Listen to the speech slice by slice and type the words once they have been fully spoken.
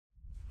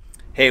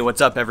Hey,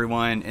 what's up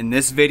everyone? In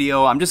this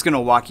video, I'm just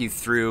gonna walk you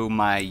through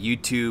my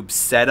YouTube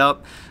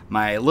setup,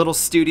 my little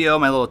studio,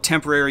 my little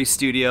temporary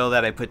studio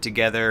that I put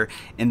together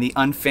in the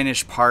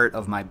unfinished part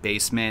of my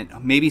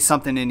basement. Maybe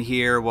something in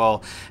here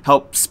will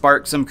help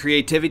spark some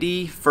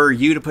creativity for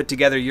you to put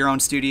together your own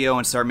studio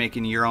and start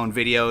making your own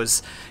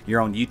videos, your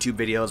own YouTube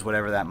videos,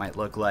 whatever that might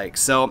look like.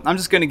 So I'm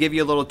just gonna give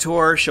you a little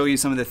tour, show you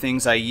some of the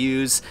things I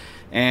use,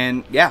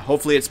 and yeah,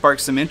 hopefully it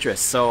sparks some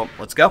interest. So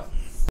let's go.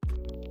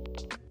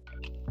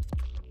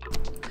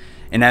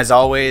 And as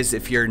always,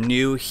 if you're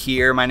new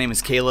here, my name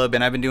is Caleb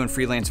and I've been doing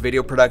freelance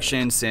video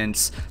production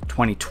since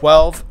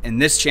 2012.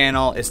 And this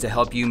channel is to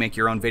help you make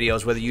your own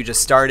videos, whether you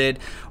just started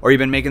or you've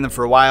been making them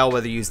for a while,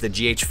 whether you use the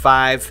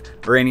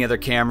GH5 or any other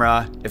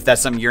camera. If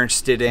that's something you're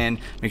interested in,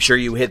 make sure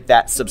you hit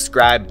that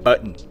subscribe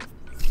button.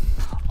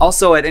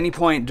 Also, at any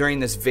point during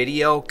this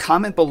video,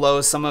 comment below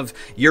some of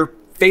your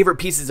favorite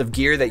pieces of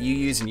gear that you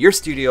use in your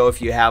studio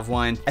if you have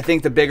one. I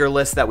think the bigger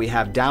list that we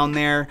have down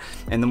there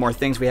and the more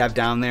things we have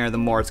down there, the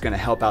more it's going to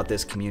help out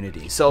this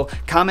community. So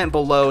comment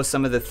below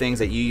some of the things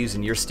that you use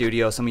in your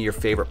studio, some of your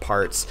favorite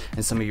parts,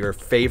 and some of your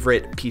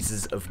favorite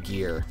pieces of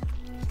gear.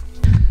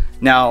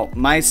 Now,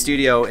 my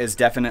studio is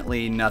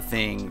definitely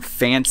nothing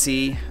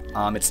fancy.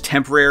 It's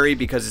temporary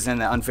because it's in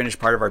the unfinished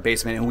part of our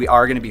basement, and we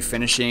are going to be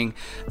finishing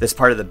this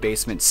part of the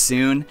basement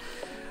soon.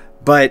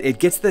 But it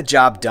gets the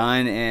job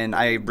done and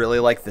I really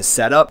like the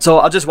setup. So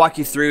I'll just walk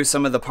you through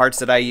some of the parts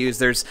that I use.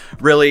 There's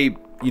really,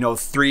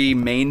 three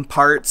main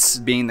parts,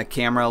 being the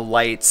camera,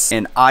 lights,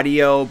 and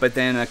audio, but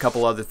then a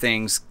couple other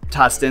things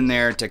tossed in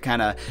there to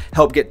kind of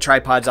help get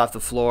tripods off the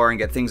floor and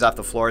get things off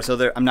the floor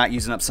so I'm not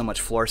using up so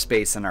much floor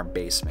space in our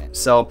basement.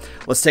 So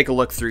let's take a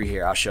look through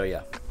here. I'll show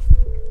you.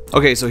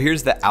 Okay, so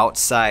here's the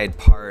outside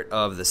part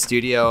of the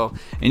studio,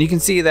 and you can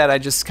see that I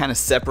just kind of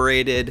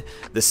separated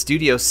the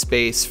studio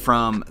space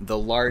from the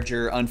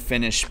larger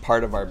unfinished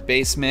part of our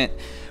basement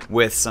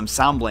with some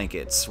sound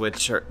blankets,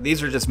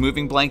 these are just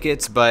moving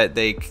blankets, but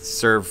they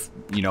serve,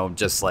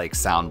 just like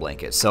sound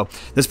blankets. So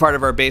this part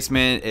of our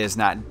basement is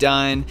not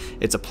done.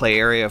 It's a play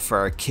area for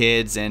our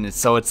kids, and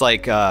it's like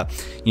like a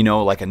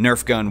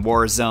Nerf gun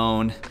war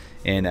zone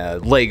in a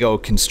Lego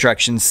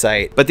construction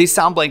site. But these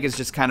sound blankets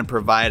just kind of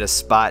provide a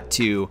spot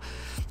to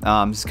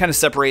just kind of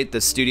separate the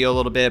studio a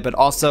little bit, but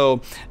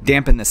also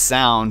dampen the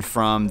sound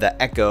from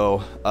the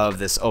echo of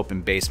this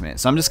open basement.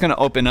 So I'm just gonna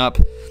open up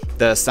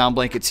the sound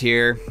blankets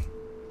here.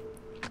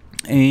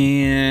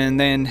 And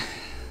then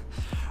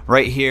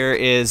right here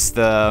is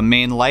the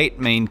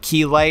main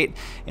key light.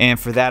 And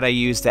for that I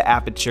use the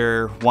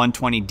Aperture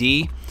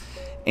 120D.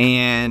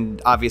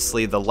 And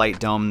obviously the light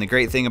dome. The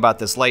great thing about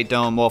this light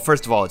dome, well,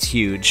 first of all, it's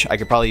huge. I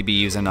could probably be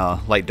using a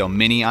light dome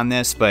mini on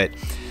this, but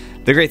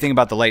the great thing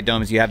about the light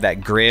dome is you have that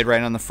grid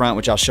right on the front,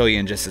 which I'll show you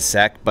in just a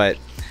sec, but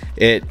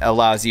it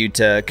allows you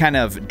to kind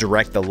of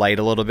direct the light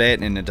a little bit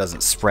and it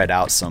doesn't spread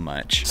out so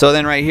much. So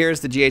then right here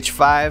is the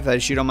GH5 that I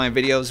shoot all my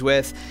videos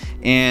with.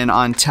 And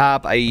on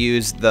top I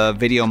use the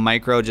Video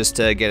Micro just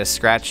to get a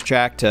scratch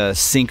track to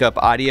sync up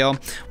audio,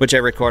 which I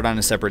record on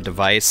a separate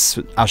device.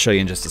 I'll show you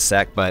in just a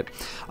sec, but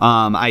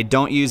I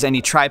don't use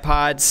any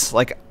tripods.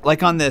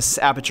 Like on this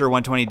Aperture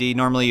 120D,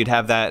 normally you'd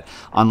have that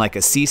on like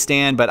a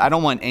C-stand, but I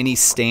don't want any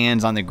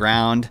stands on the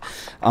ground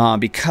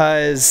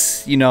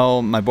because,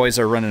 my boys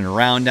are running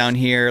around down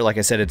here. Like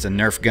I said, it's a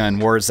Nerf gun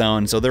war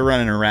zone, so they're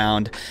running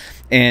around.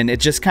 And it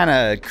just kind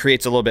of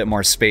creates a little bit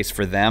more space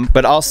for them.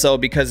 But also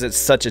because it's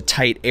such a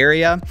tight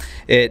area,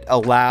 it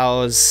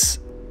allows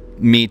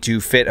me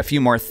to fit a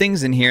few more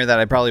things in here that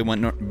I probably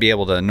wouldn't be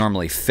able to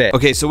normally fit.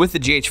 Okay, so with the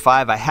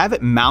GH5, I have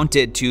it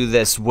mounted to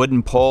this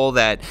wooden pole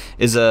that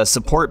is a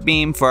support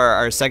beam for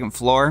our second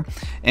floor.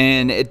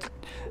 And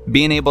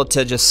being able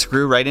to just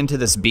screw right into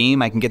this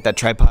beam, I can get that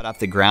tripod off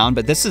the ground.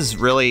 But this is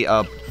really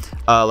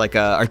like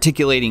a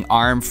articulating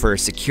arm for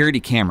security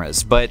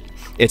cameras, but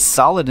it's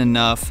solid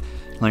enough.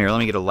 Here, let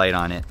me get a light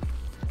on it.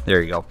 There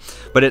you go.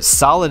 But it's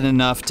solid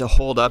enough to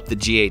hold up the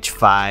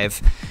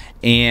GH5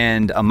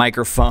 and a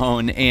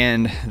microphone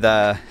and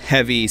the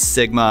heavy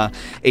Sigma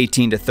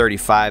 18 to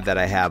 35 that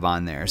I have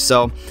on there.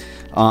 So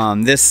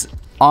this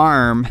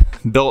arm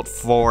built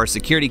for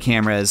security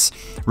cameras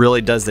really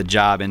does the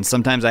job. And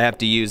sometimes I have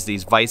to use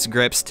these vice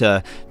grips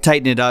to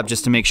tighten it up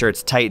just to make sure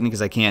it's tightened,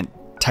 because I can't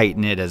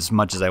tighten it as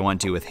much as I want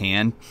to with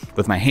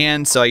my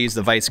hand. So I use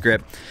the vice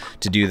grip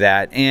to do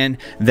that. And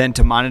then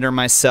to monitor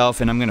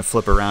myself, and I'm gonna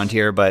flip around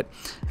here, but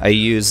I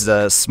use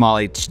the Small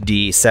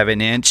HD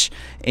 7-inch,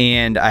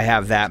 and I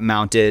have that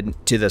mounted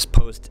to this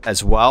post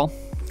as well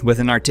with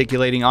an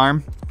articulating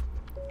arm.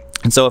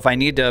 And so if I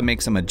need to make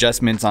some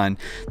adjustments on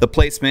the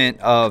placement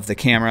of the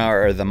camera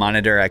or the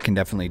monitor, I can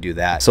definitely do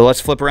that. So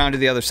let's flip around to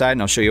the other side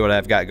and I'll show you what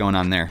I've got going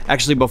on there.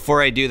 Actually,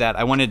 before I do that,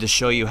 I wanted to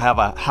show you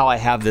how I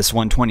have this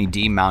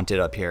 120D mounted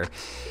up here.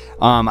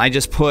 I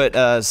just put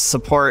a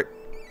support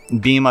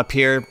beam up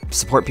here,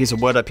 support piece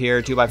of wood up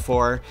here,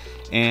 2x4,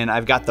 and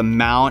I've got the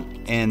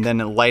mount, and then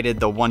it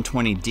lighted the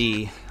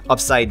 120D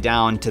upside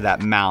down to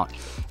that mount.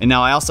 And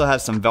now I also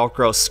have some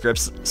Velcro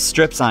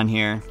strips on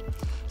here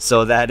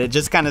so that it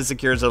just kind of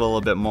secures it a little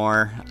bit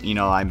more.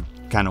 I'm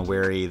kind of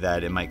wary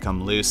that it might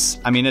come loose.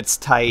 I mean, it's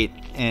tight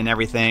and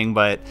everything,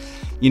 but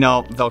you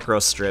know,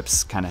 Velcro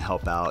strips kind of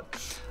help out.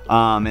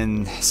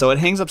 And so it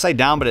hangs upside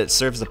down, but it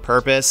serves the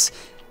purpose.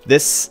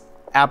 This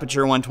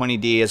Aperture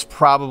 120D is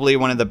probably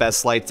one of the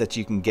best lights that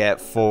you can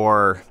get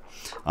for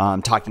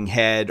talking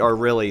head, or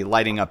really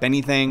lighting up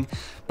anything,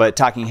 but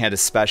talking head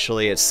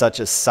especially. It's such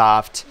a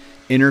soft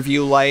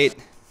interview light.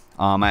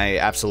 I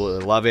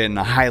absolutely love it, and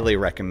I highly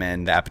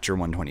recommend the Aperture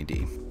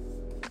 120D.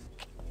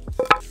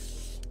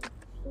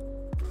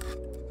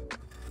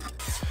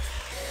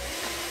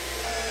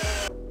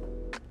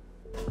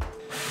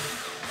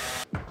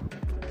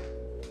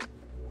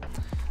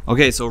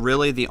 Okay, so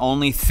really the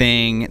only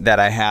thing that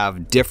I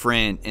have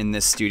different in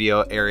this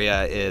studio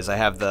area is I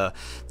have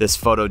this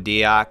Photo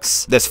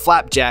Diox, this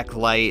flapjack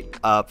light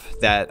up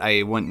that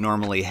I wouldn't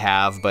normally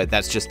have, but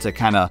that's just to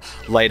kind of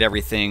light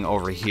everything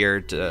over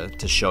here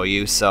to show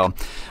you. So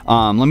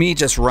let me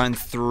just run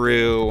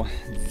through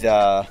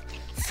the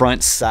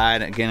front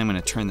side. Again, I'm gonna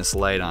turn this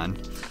light on,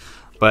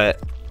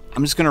 but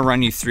I'm just gonna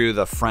run you through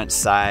the front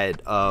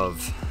side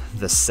of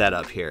the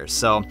setup here.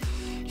 So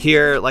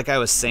here, like I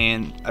was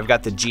saying, I've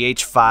got the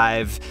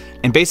GH5,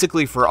 and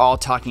basically for all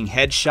talking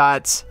head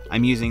shots,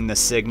 I'm using the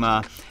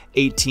Sigma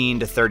 18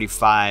 to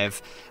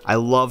 35. I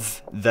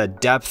love the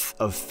depth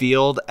of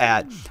field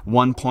at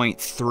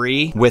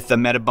 1.3 with the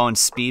Metabone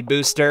speed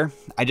booster.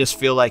 I just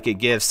feel like it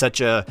gives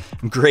such a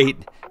great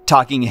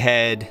talking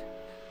head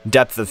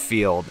depth of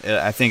field.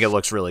 I think it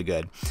looks really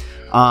good.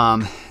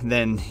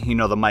 Then, you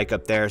know, the mic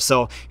up there.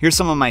 So here's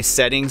some of my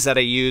settings that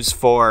I use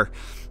for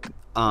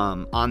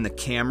on the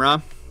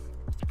camera.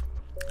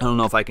 I don't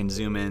know if I can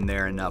zoom in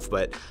there enough,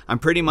 but I'm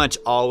pretty much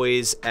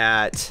always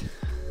at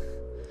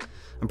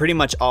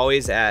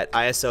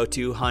ISO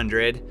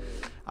 200.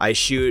 I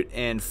shoot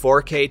in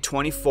 4K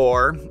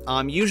 24,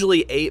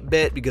 usually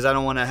 8-bit, because I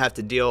don't want to have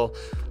to deal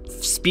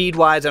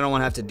speed-wise. I don't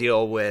want to have to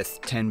deal with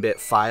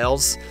 10-bit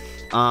files.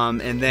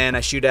 And then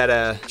I shoot at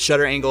a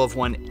shutter angle of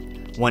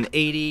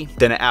 180,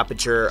 then an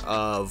aperture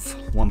of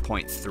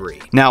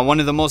 1.3. Now,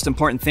 one of the most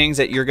important things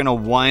that you're gonna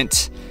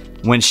want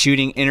when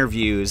shooting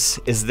interviews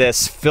is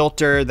this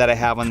filter that I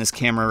have on this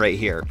camera right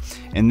here.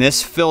 And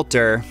this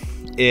filter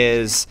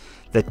is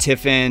the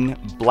Tiffin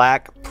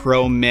Black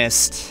Pro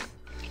Mist.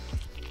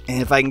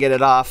 And if I can get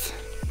it off,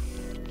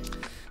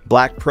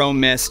 Black Pro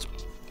Mist,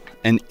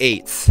 an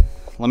 1/8.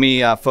 Let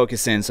me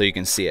focus in so you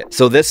can see it.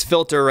 So this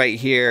filter right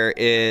here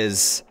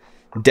is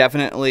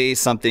definitely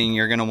something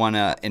you're gonna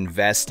wanna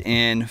invest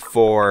in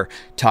for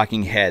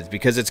talking heads,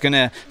 because it's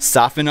gonna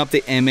soften up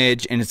the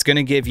image, and it's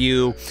gonna give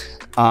you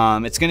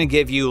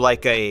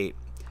like a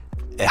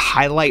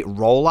highlight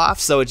roll off.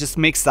 So it just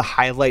makes the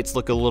highlights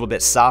look a little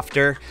bit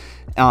softer.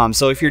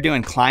 So if you're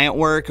doing client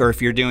work, or if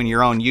you're doing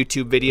your own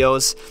YouTube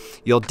videos,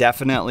 you'll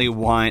definitely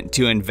want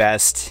to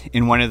invest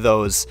in one of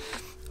those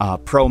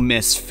Pro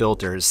Mist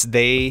filters.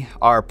 They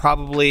are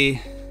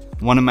probably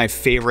one of my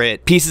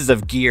favorite pieces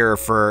of gear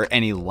for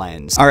any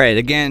lens. All right,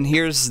 again,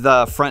 here's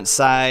the front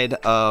side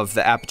of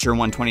the Aperture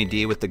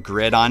 120D with the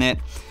grid on it.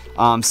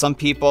 Some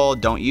people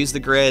don't use the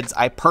grids.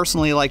 I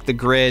personally like the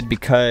grid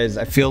because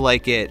I feel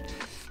like it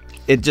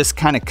just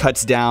kind of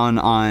cuts down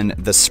on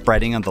the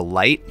spreading of the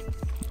light,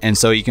 and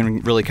so you can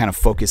really kind of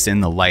focus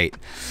in the light.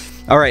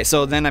 All right,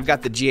 so then I've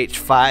got the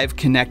GH5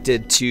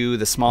 connected to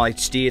the small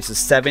HD. It's a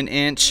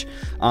 7-inch.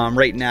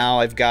 Right now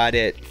I've got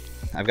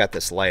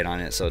this light on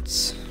it, so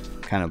it's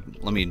kind of,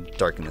 let me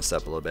darken this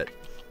up a little bit.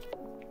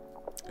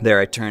 There,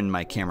 I turned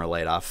my camera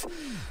light off,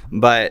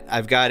 but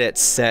I've got it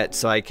set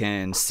so I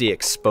can see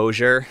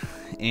exposure,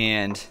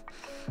 and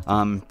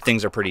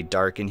things are pretty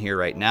dark in here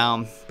right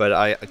now, but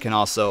I can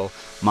also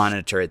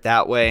monitor it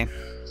that way.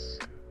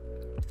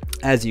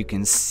 As you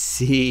can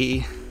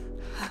see,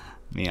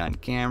 me on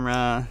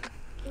camera,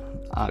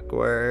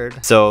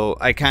 awkward. So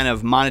I kind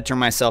of monitor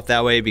myself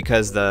that way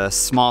because the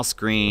small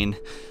screen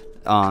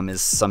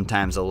is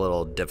sometimes a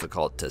little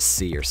difficult to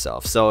see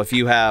yourself. So if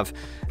you have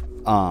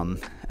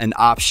an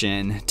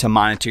option to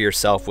monitor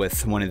yourself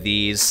with one of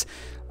these,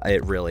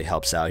 it really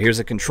helps out. Here's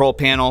a control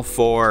panel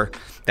for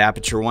the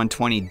Aperture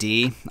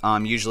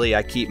 120D. Usually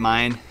I keep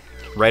mine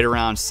right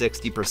around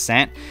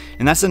 60%.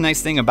 And that's the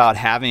nice thing about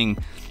having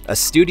a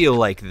studio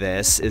like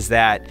this, is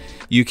that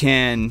you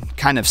can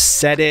kind of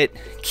set it,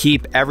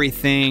 keep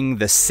everything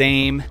the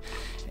same,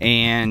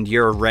 and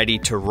you're ready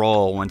to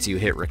roll once you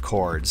hit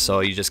record.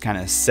 So you just kind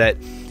of set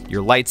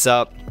your lights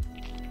up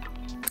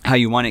how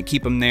you want it,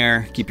 keep them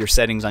there, keep your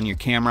settings on your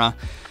camera,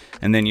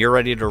 and then you're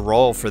ready to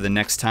roll for the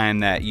next time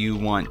that you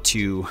want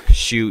to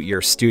shoot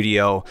your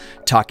studio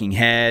talking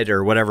head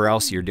or whatever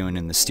else you're doing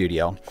in the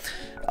studio.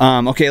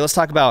 Okay, let's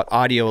talk about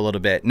audio a little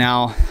bit.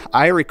 Now,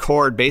 I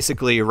record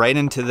basically right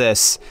into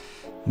this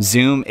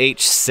Zoom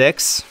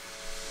H6,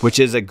 which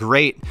is a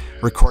great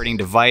recording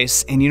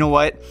device. And you know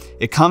what?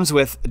 It comes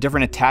with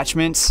different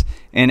attachments,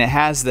 and it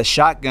has the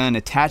shotgun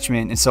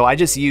attachment. And so I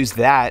just use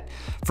that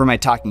for my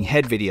talking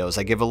head videos.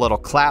 I give a little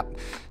clap,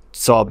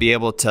 so I'll be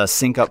able to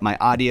sync up my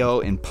audio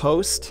in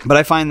post. But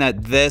I find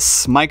that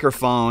this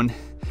microphone,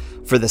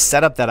 for the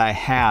setup that I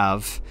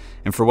have,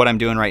 and for what I'm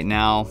doing right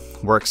now,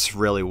 works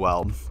really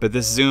well. But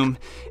this Zoom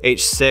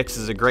H6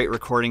 is a great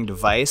recording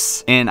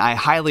device, and I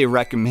highly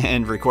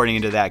recommend recording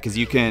into that because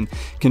you can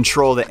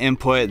control the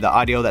input, the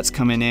audio that's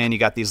coming in. You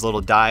got these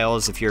little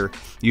dials. If you're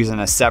using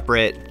a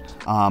separate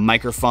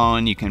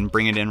microphone, you can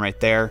bring it in right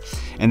there.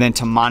 And then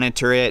to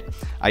monitor it,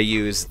 I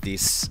use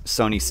these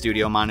Sony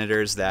Studio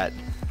monitors that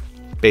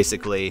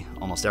basically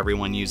almost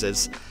everyone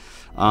uses.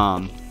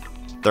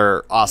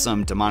 They're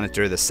awesome to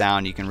monitor the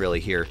sound. You can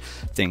really hear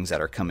things that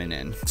are coming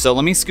in. So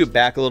let me scoot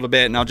back a little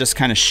bit and I'll just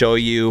kind of show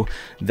you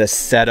the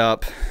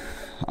setup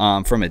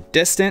from a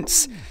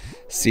distance.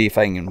 See if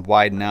I can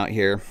widen out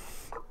here.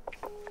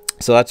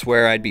 So that's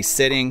where I'd be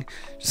sitting,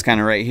 just kind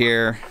of right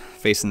here,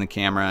 facing the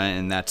camera,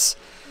 and that's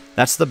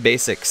the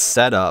basic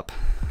setup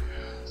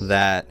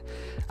that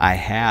I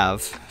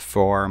have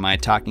for my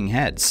talking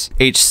heads.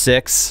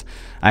 H6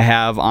 I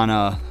have on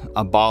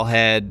a ball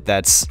head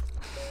that's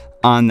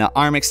on the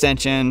arm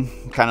extension,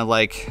 kind of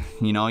like,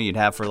 you know, you'd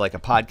have for like a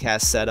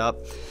podcast setup.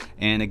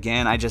 And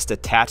again, I just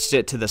attached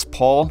it to this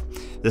pole.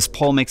 This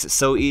pole makes it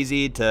so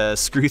easy to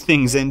screw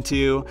things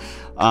into.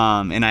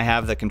 And I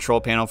have the control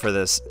panel for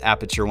this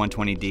Aperture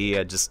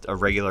 120D, just a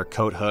regular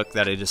coat hook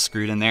that I just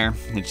screwed in there.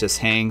 It just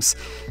hangs.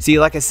 See,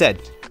 like I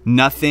said,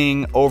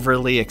 nothing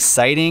overly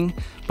exciting,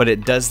 but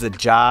it does the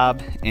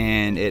job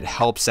and it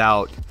helps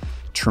out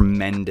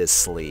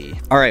tremendously.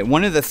 All right,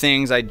 one of the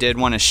things I did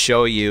want to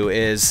show you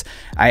is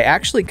I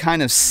actually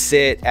kind of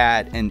sit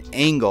at an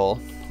angle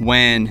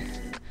when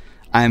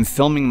I'm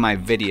filming my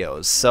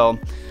videos. So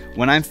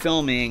when I'm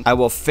filming, I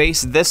will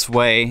face this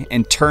way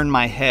and turn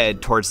my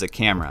head towards the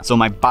camera. So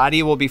my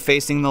body will be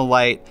facing the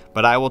light,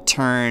 but I will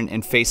turn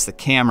and face the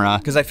camera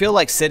because I feel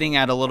like sitting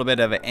at a little bit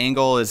of an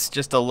angle is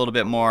just a little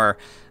bit more,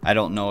 I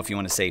don't know if you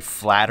want to say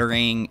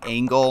flattering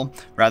angle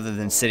rather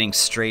than sitting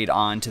straight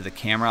on to the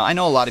camera. I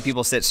know a lot of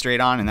people sit straight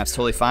on and that's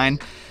totally fine.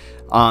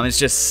 It's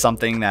just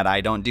something that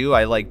I don't do.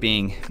 I like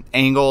being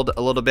angled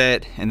a little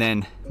bit and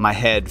then my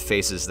head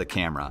faces the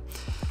camera.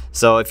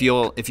 So if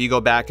you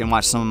go back and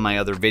watch some of my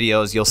other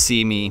videos, you'll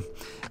see me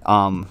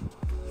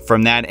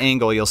from that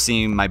angle. You'll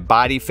see my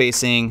body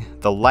facing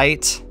the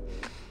light,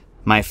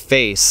 my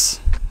face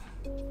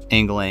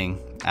angling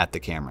at the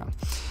camera.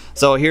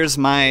 So here's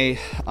my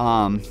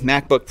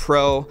MacBook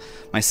Pro,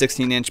 my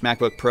 16-inch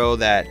MacBook Pro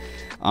that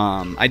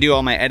I do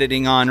all my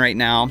editing on right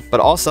now.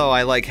 But also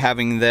I like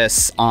having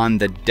this on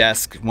the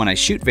desk when I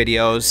shoot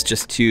videos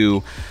just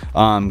to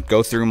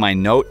go through my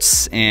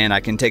notes, and I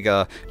can take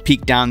a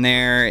peek down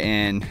there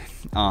and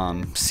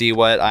see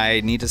what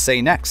I need to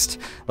say next.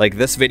 Like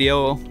this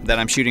video that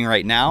I'm shooting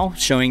right now,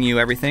 showing you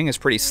everything, is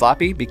pretty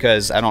sloppy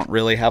because I don't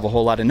really have a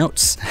whole lot of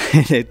notes.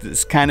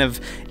 It kind of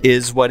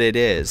is what it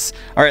is.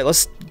 All right,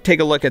 let's take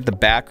a look at the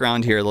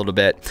background here a little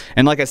bit.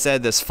 And like I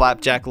said, this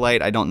flapjack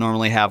light I don't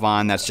normally have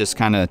on. That's just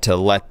kind of to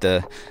let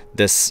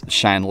this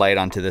shine light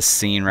onto this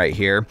scene right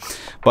here.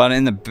 But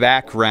in the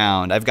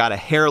background, I've got a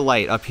hair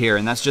light up here,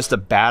 and that's just a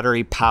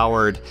battery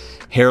powered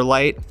hair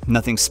light.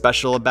 Nothing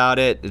special about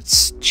it.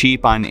 It's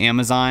cheap on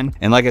Amazon.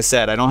 And like I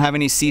said, I don't have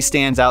any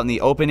C-stands out in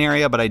the open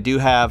area, but I do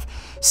have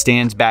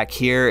stands back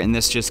here, and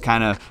this just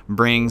kind of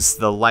brings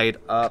the light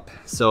up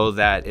so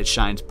that it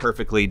shines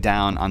perfectly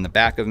down on the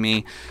back of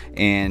me,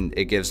 and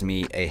it gives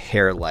me a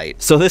hair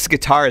light. So this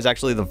guitar is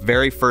actually the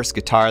very first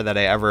guitar that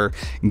I ever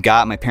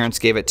got. My parents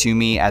gave it to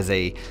me as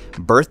a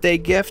birthday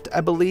gift,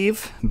 I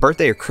believe,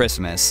 birthday or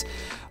Christmas.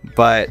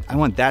 But I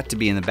want that to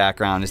be in the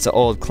background. It's an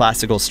old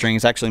classical string.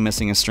 It's actually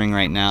missing a string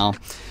right now,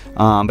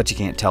 but you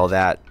can't tell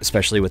that,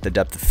 especially with the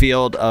depth of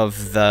field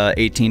of the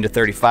 18 to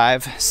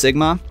 35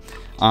 Sigma.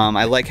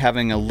 I like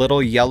having a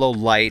little yellow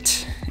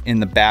light in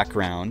the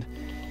background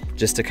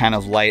just to kind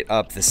of light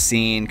up the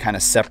scene, kind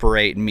of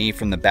separate me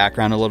from the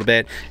background a little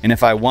bit. And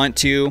if I want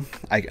to,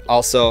 I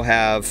also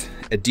have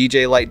a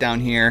DJ light down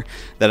here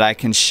that I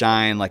can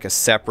shine like a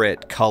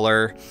separate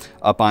color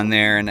up on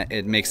there, and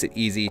it makes it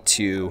easy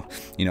to,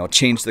 you know,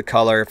 change the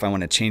color if I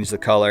want to change the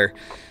color,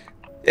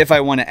 if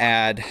I want to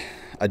add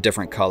a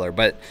different color.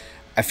 But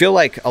I feel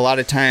like a lot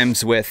of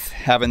times with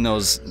having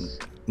those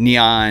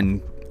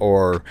neon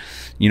or,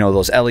 you know,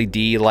 those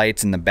LED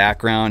lights in the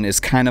background is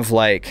kind of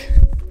like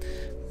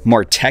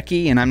more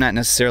techie, and I'm not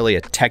necessarily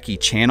a techie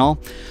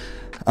channel.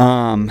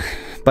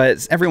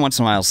 But every once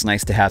in a while it's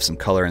nice to have some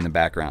color in the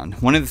background.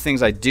 One of the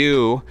things I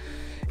do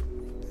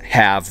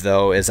have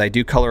though is I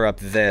do color up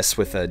this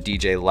with a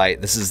DJ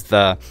light. This is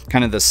the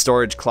kind of the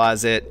storage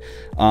closet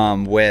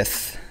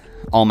with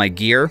all my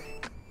gear.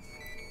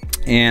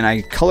 And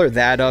I color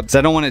that up because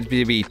I don't want it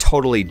to be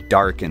totally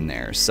dark in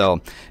there.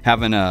 So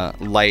having a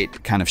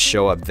light kind of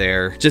show up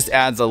there just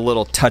adds a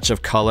little touch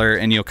of color,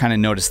 and you'll kind of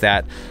notice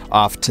that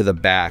off to the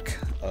back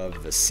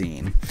of the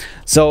scene.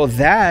 So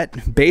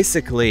that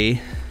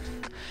basically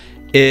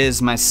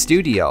is my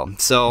studio.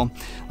 So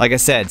like I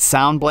said,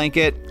 sound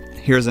blanket.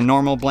 Here's a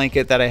normal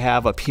blanket that I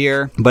have up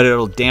here, but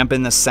it'll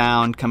dampen the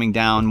sound coming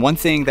down. One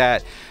thing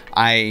that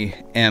I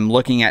am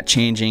looking at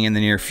changing in the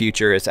near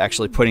future is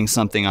actually putting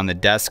something on the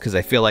desk, because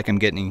I feel like I'm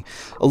getting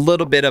a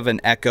little bit of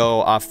an echo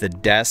off the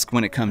desk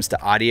when it comes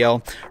to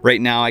audio.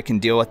 Right now I can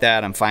deal with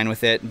that, I'm fine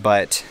with it,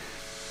 but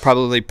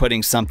probably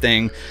putting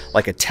something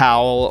like a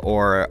towel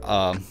or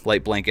a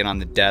light blanket on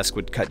the desk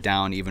would cut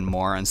down even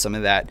more on some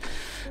of that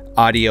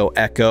audio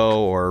echo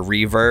or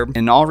reverb.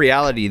 In all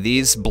reality,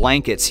 these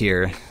blankets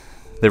here,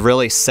 they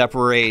really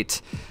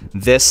separate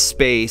this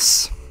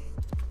space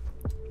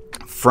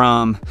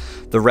from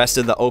the rest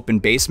of the open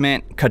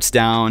basement, cuts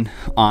down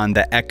on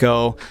the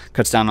echo,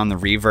 cuts down on the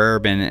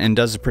reverb, and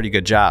does a pretty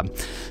good job.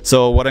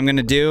 So what I'm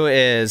gonna do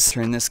is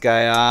turn this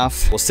guy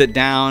off. We'll sit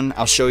down,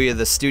 I'll show you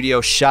the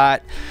studio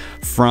shot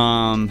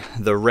from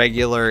the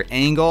regular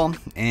angle,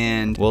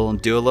 and we'll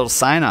do a little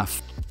sign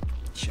off.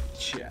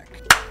 Check.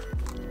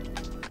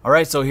 All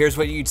right, so here's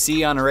what you'd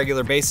see on a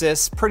regular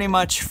basis, pretty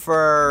much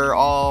for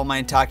all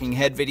my talking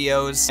head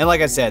videos. And like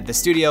I said, the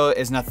studio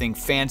is nothing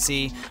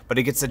fancy, but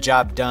it gets the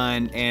job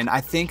done, and I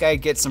think I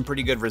get some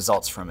pretty good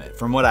results from it,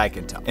 from what I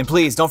can tell. And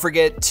please don't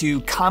forget to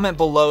comment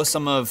below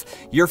some of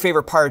your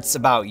favorite parts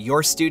about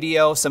your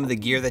studio, some of the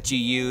gear that you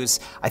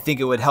use. I think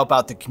it would help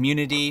out the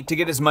community to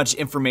get as much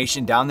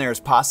information down there as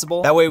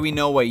possible. That way we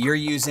know what you're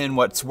using,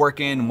 what's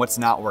working, and what's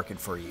not working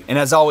for you. And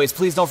as always,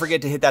 please don't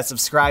forget to hit that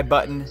subscribe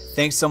button.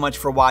 Thanks so much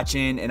for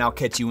watching, and I'll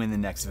catch you in the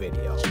next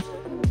video.